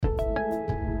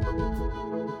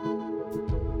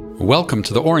Welcome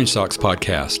to the Orange Socks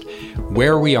Podcast,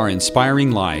 where we are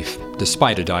inspiring life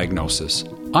despite a diagnosis.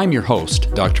 I'm your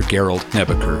host, Dr. Gerald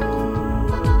Nebaker.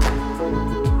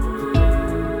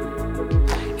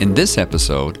 In this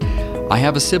episode, I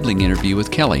have a sibling interview with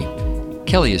Kelly.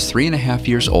 Kelly is 3.5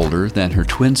 years older than her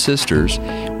twin sisters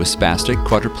with spastic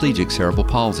quadriplegic cerebral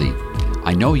palsy.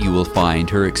 I know you will find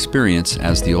her experience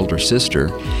as the older sister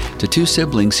to two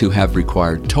siblings who have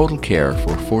required total care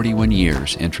for 41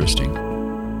 years interesting.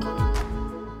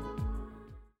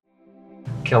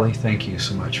 Kelly, thank you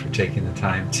so much for taking the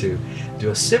time to do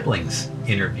a siblings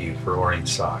interview for Orange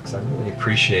Socks. I really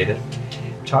appreciate it.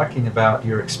 Talking about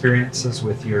your experiences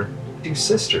with your two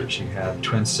sisters. You had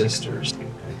twin sisters,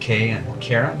 Kay and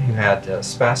Karen, who had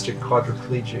spastic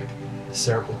quadriplegic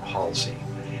cerebral palsy.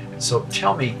 So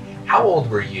tell me, how old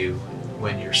were you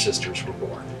when your sisters were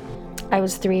born? I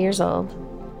was 3 years old.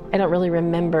 I don't really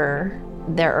remember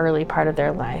their early part of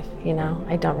their life,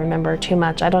 I don't remember too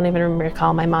much. I don't even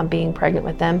recall my mom being pregnant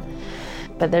with them,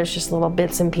 but there's just little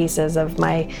bits and pieces of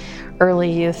my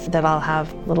early youth that I'll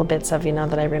have little bits of,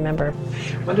 that I remember.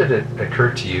 When did it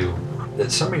occur to you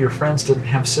that some of your friends didn't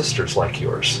have sisters like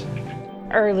yours?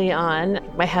 Early on,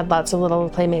 I had lots of little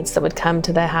playmates that would come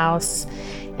to the house,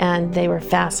 and they were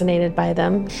fascinated by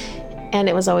them. And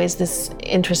it was always this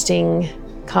interesting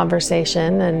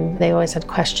conversation, and they always had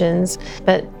questions,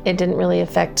 but it didn't really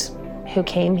affect who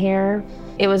came here.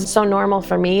 It was so normal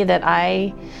for me that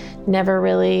I never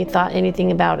really thought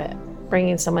anything about it,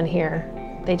 bringing someone here.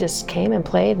 They just came and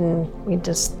played, and we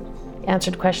just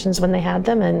answered questions when they had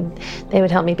them, and they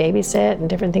would help me babysit and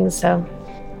different things. So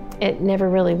it never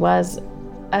really was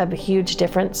a huge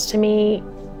difference to me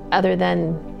other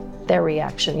than their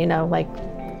reaction,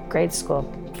 like grade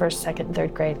school, first, second,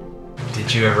 third grade.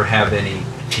 Did you ever have any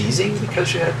teasing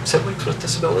because you had siblings with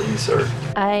disabilities, or?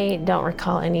 I don't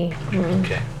recall any. Mm-mm.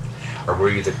 Okay. Or were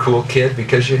you the cool kid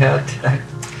because you had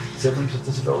siblings with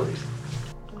disabilities?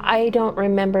 I don't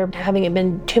remember having it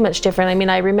been too much different.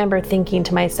 I remember thinking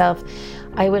to myself,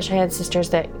 I wish I had sisters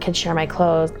that could share my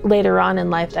clothes. Later on in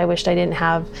life, I wished I didn't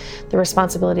have the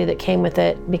responsibility that came with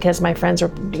it, because my friends were,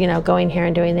 going here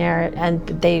and doing there, and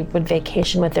they would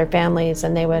vacation with their families,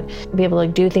 and they would be able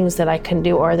to do things that I couldn't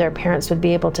do, or their parents would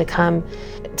be able to come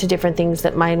to different things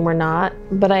that mine were not.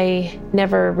 But I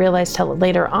never realized till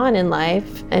later on in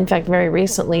life, in fact, very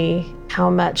recently, how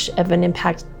much of an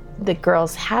impact the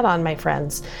girls had on my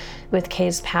friends. With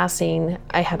Kay's passing,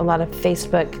 I had a lot of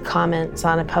Facebook comments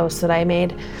on a post that I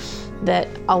made that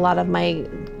a lot of my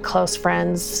close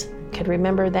friends could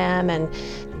remember them, and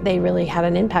they really had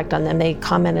an impact on them. They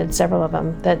commented, several of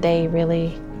them, that they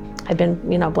really had been,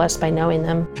 blessed by knowing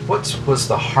them. What was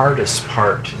the hardest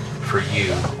part for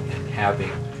you in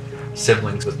having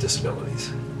siblings with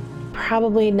disabilities?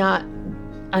 Probably not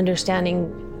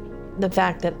understanding the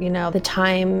fact that, the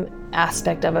time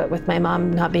aspect of it, with my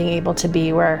mom not being able to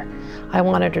be where I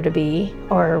wanted her to be,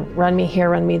 or run me here,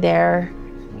 run me there.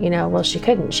 Well, she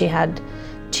couldn't. She had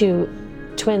two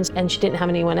twins, and she didn't have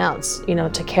anyone else,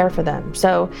 to care for them.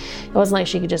 So it wasn't like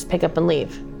she could just pick up and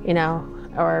leave,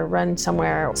 or run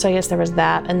somewhere. So I guess there was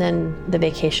that, and then the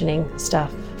vacationing stuff.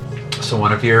 So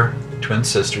one of your twin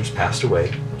sisters passed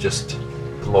away just a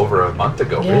little over a month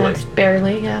ago, really?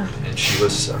 Barely, yeah. And she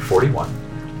was 41.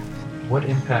 What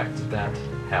impact did that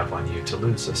have on you to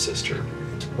lose a sister?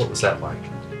 What was that like?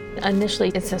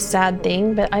 Initially, it's a sad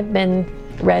thing, but I've been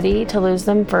ready to lose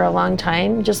them for a long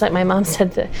time. Just like my mom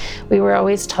said, that we were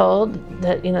always told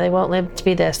that, they won't live to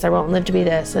be this, they won't live to be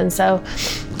this. And so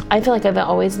I feel like I've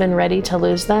always been ready to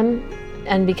lose them.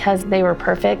 And because they were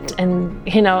perfect and,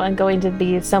 and going to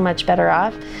be so much better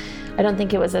off, I don't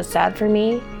think it was as sad for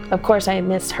me. Of course, I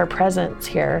miss her presence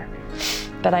here,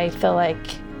 but I feel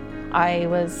like I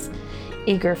was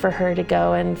eager for her to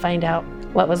go and find out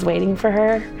what was waiting for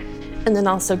her. And then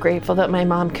also grateful that my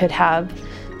mom could have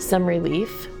some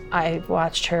relief. I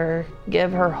watched her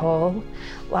give her whole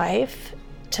life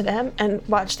to them and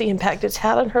watched the impact it's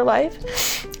had on her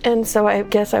life. And so I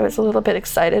guess I was a little bit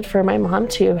excited for my mom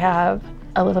to have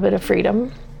a little bit of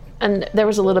freedom. And there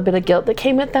was a little bit of guilt that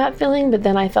came with that feeling, but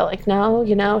then I felt like,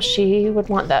 no, she would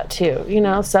want that too,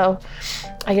 So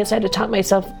I guess I had to talk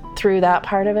myself through that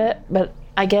part of it, but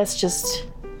I guess just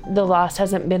the loss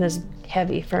hasn't been as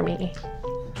heavy for me.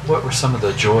 What were some of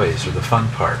the joys or the fun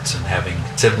parts in having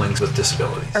siblings with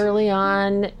disabilities? Early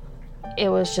on, it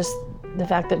was just the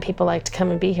fact that people liked to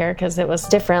come and be here because it was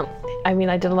different. I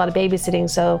did a lot of babysitting,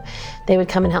 so they would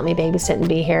come and help me babysit and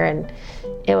be here, and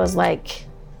it was like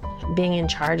being in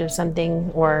charge of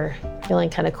something or feeling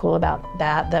kind of cool about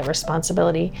that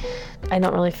responsibility. I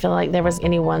don't really feel like there was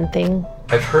any one thing.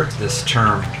 I've heard this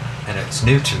term, and it's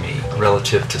new to me,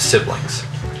 relative to siblings.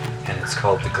 and it's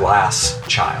called the glass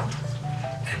child.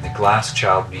 And the glass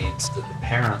child means that the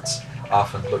parents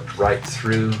often looked right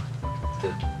through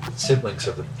the siblings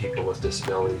of the people with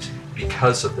disabilities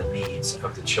because of the needs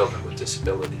of the children with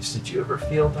disabilities. Did you ever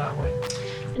feel that way?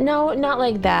 No, not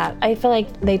like that. I feel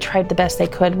like they tried the best they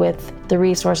could with the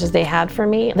resources they had for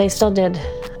me. They still did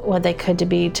what they could to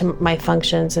be to my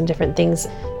functions and different things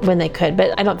when they could,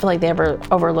 but I don't feel like they ever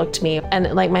overlooked me.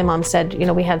 And like my mom said,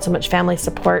 we had so much family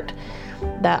support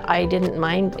that I didn't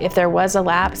mind. If there was a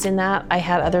lapse in that, I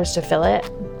had others to fill it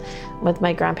with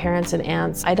my grandparents and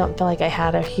aunts. I don't feel like I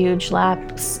had a huge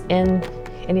lapse in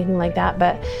anything like that,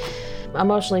 but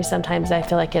emotionally sometimes I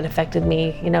feel like it affected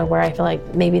me, where I feel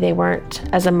like maybe they weren't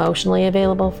as emotionally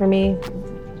available for me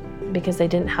because they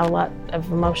didn't have a lot of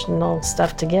emotional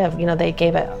stuff to give. They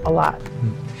gave it a lot.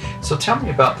 So tell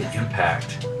me about the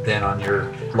impact then on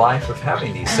your life of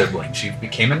having these siblings. You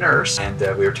became a nurse, and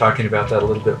we were talking about that a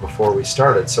little bit before we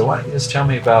started. So why don't you just tell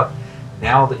me about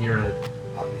now that you're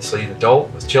obviously an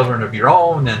adult with children of your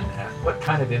own, and what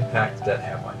kind of impact did that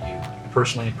have on you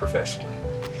personally and professionally?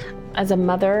 As a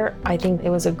mother, I think it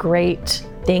was a great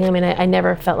thing. I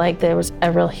never felt like there was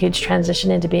a real huge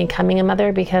transition into becoming a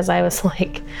mother because I was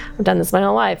like, I've done this my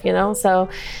whole life, So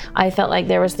I felt like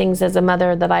there was things as a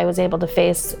mother that I was able to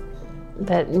face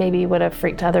that maybe would have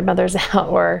freaked other mothers out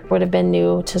or would have been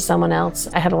new to someone else.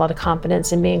 I had a lot of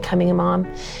confidence in becoming a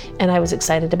mom, and I was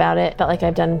excited about it. Felt like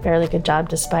I've done a fairly good job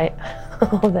despite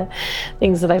all the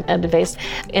things that I've had to face.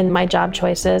 In my job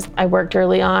choices, I worked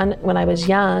early on when I was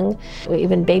young,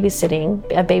 even babysitting,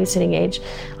 at babysitting age.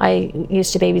 I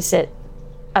used to babysit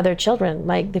other children,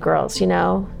 like the girls,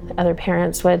 Other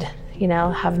parents would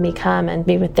have me come and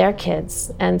be with their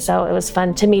kids. And so it was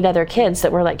fun to meet other kids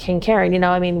that were like King Karen,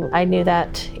 I knew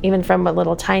that even from a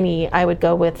little tiny, I would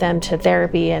go with them to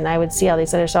therapy and I would see all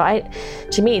these others. So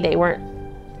to me, they weren't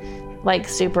like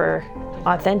super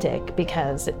authentic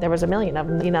because there was a million of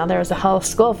them. There was a whole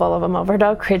school full of them over at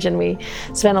Oak Ridge and we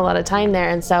spent a lot of time there.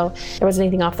 And so there wasn't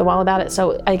anything off the wall about it.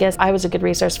 So I guess I was a good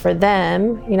resource for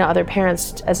them, other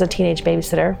parents as a teenage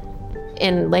babysitter.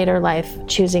 In later life,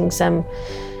 choosing some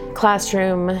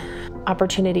classroom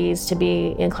opportunities to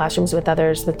be in classrooms with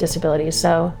others with disabilities.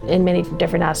 So in many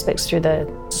different aspects through the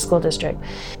school district.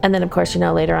 And then of course,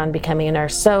 later on becoming a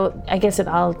nurse. So I guess it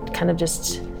all kind of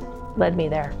just led me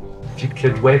there. If you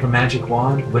could wave a magic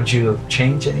wand, would you have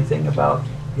changed anything about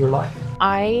your life?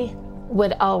 I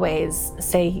would always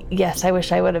say, yes, I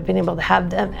wish I would have been able to have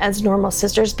them as normal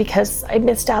sisters because I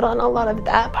missed out on a lot of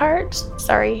that part.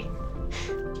 Sorry.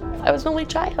 I was an only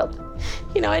child.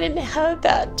 I didn't have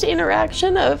that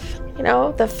interaction of,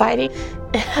 the fighting.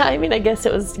 I guess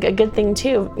it was a good thing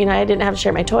too. I didn't have to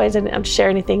share my toys. I didn't have to share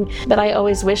anything, but I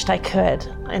always wished I could.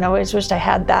 I always wished I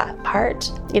had that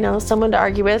part, someone to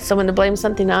argue with, someone to blame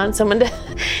something on, someone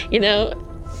to,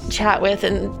 chat with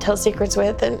and tell secrets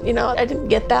with. And, I didn't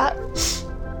get that.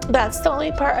 That's the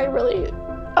only part I really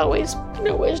always,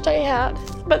 wished I had.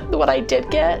 But what I did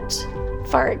get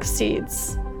far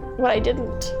exceeds what I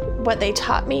didn't. What they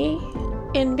taught me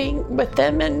in being with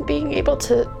them and being able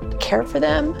to care for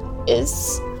them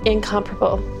is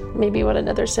incomparable. Maybe what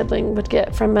another sibling would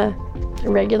get from a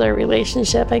regular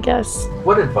relationship, I guess.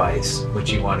 What advice would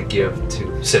you want to give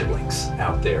to siblings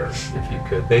out there, if you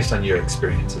could, based on your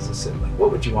experience as a sibling?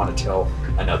 What would you want to tell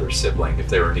another sibling if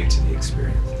they were new to the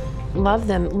experience? Love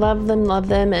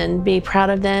them, and be proud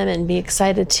of them and be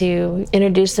excited to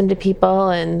introduce them to people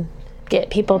and get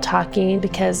people talking,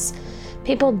 because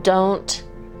people don't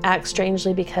act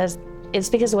strangely because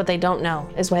of what they don't know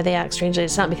is why they act strangely.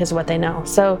 It's not because of what they know.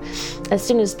 So as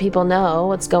soon as people know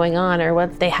what's going on or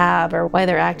what they have or why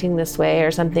they're acting this way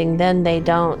or something, then they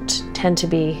don't tend to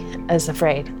be as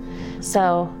afraid.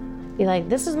 So be like,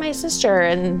 this is my sister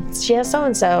and she has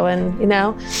so-and-so. And,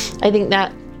 I think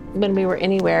that when we were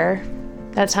anywhere,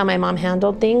 that's how my mom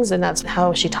handled things and that's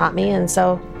how she taught me. And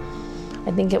so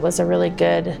I think it was a really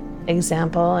good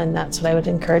example, and that's what I would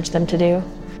encourage them to do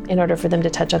in order for them to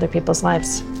touch other people's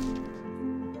lives.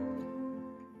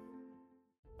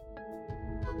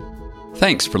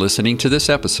 Thanks for listening to this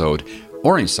episode.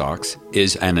 Orange Socks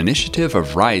is an initiative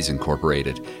of Rise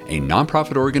Incorporated, a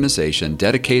nonprofit organization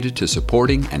dedicated to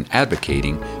supporting and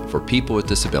advocating for people with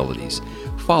disabilities.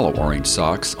 Follow Orange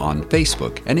Socks on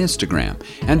Facebook and Instagram,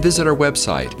 and visit our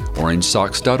website,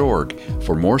 orangesocks.org,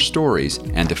 for more stories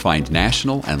and to find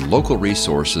national and local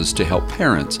resources to help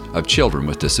parents of children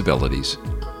with disabilities.